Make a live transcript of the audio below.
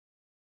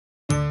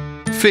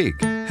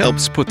FIIG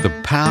helps put the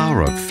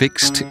power of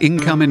fixed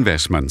income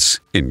investments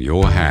in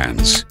your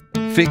hands.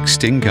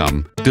 Fixed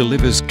income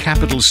delivers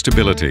capital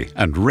stability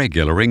and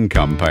regular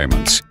income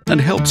payments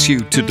and helps you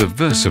to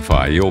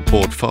diversify your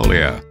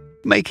portfolio,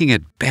 making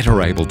it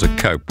better able to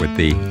cope with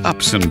the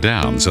ups and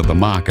downs of the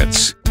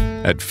markets.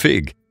 At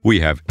FIIG, we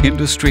have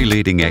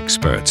industry-leading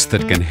experts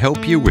that can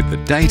help you with the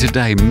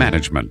day-to-day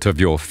management of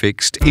your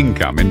fixed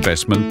income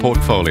investment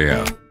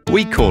portfolio.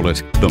 We call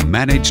it the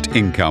Managed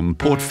Income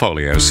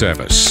Portfolio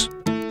Service.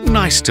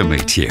 Nice to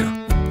meet you.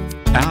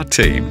 Our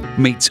team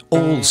meets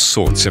all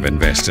sorts of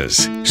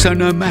investors, so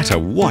no matter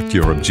what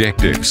your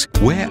objectives,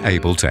 we're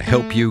able to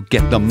help you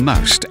get the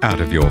most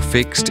out of your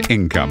fixed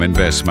income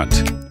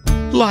investment.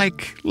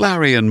 Like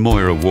Larry and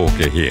Moira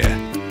Walker here.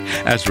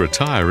 As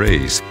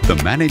retirees, the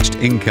Managed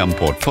Income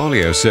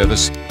Portfolio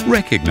Service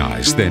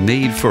recognise their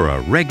need for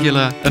a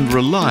regular and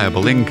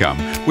reliable income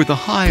with a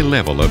high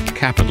level of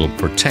capital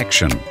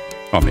protection.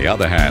 On the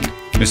other hand,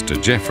 Mr.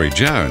 Jeffrey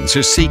Jones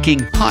is seeking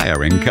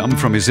higher income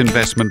from his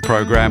investment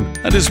program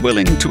and is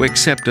willing to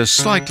accept a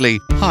slightly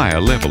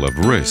higher level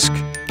of risk.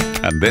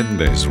 And then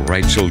there's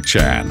Rachel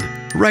Chan.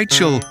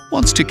 Rachel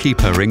wants to keep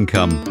her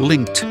income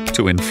linked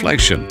to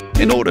inflation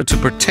in order to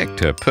protect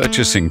her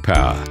purchasing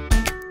power.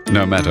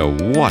 No matter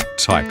what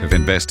type of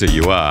investor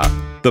you are,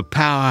 the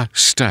power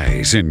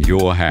stays in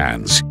your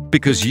hands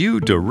because you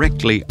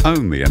directly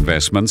own the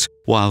investments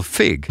while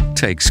FIIG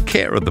takes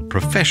care of the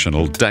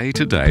professional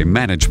day-to-day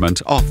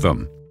management of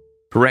them.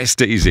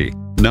 Rest easy,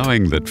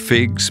 knowing that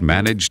FIIG's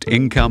Managed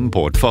Income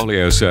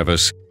Portfolio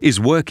Service is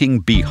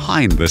working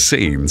behind the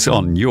scenes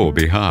on your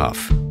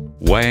behalf,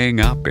 weighing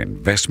up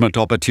investment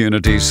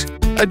opportunities,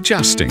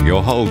 adjusting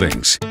your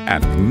holdings,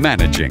 and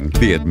managing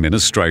the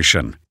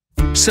administration.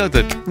 So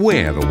that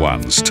we're the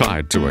ones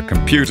tied to a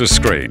computer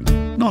screen,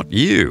 not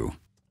you.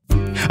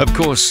 Of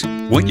course,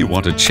 when you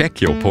want to check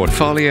your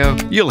portfolio,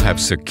 you'll have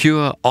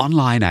secure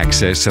online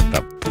access at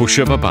the push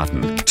of a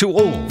button to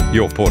all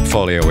your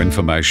portfolio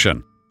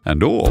information,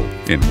 and all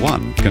in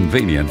one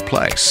convenient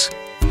place.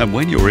 And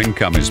when your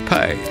income is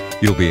paid,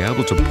 you'll be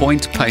able to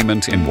point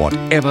payment in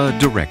whatever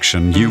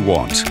direction you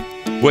want.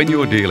 When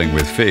you're dealing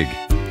with FIIG,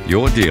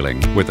 you're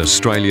dealing with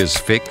Australia's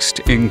fixed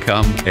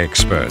income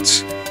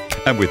experts.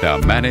 And with our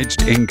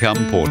Managed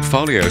Income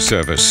Portfolio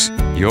Service,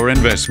 your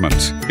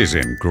investment is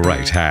in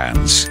great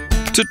hands.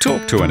 To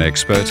talk to an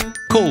expert,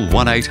 call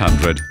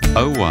 1800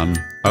 01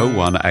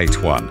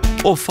 0181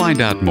 or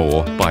find out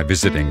more by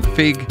visiting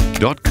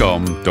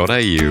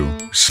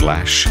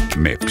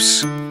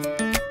fiig.com.au/MIPS.